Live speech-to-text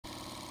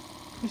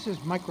This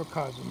is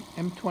Microcosm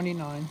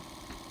M29.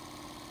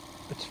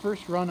 Its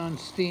first run on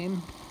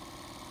steam.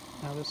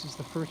 Now this is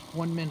the first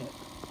 1 minute.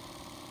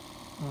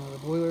 The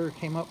boiler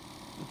came up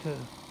to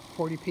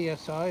 40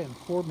 psi in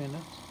 4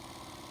 minutes.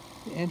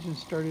 The engine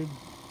started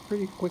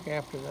pretty quick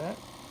after that.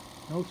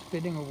 No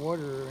spitting of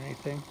water or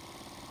anything.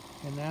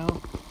 And now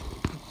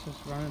it's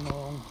just running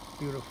along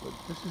beautifully.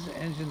 This is an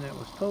engine that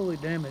was totally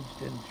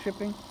damaged in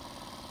shipping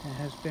and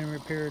has been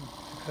repaired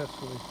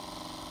successfully.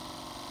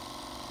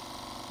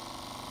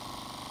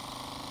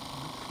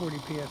 40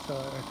 psi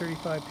or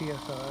 35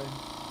 psi.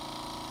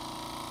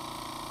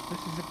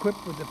 This is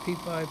equipped with a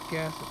P5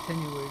 gas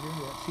attenuator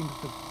that seems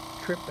to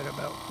trip at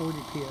about 40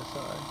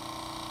 psi.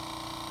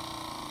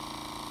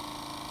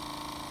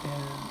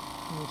 And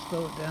we'll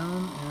slow it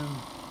down and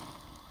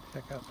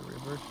check out the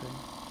reversing,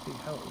 see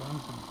how it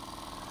runs.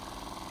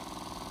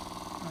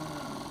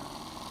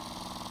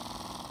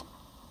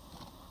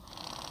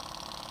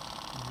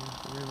 Here's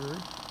the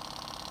reverse.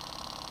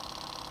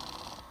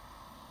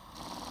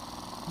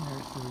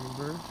 There's the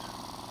reverse.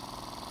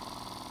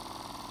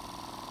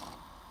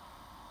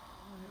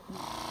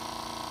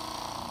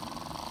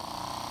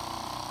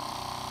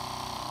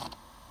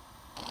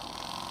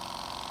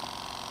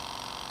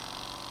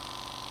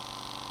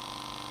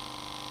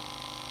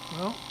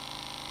 Well,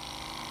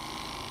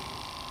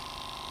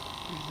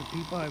 here's the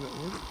P5 at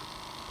work.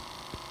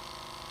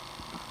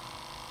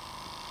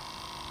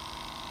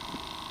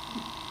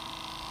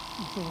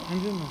 This little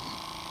engine is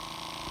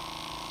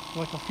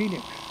like a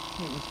phoenix.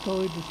 It was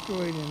totally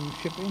destroyed in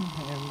shipping,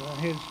 and I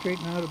had to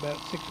straighten out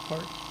about 6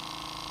 parts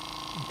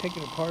and take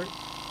it apart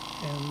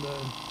and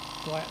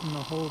flatten the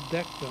whole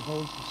deck that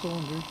holds the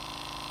cylinders.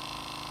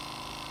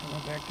 I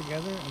went back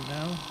together, and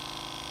now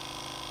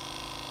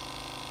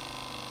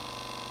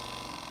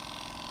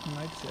I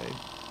might say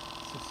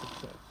it's a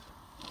success.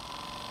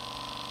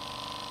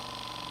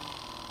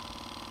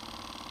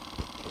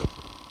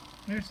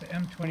 There's the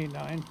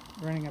M29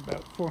 running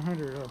about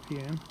 400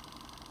 RPM.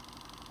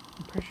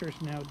 The pressure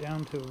is now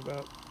down to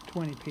about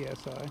 20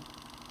 psi,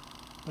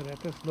 but at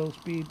this low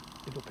speed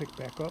it'll pick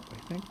back up, I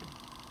think.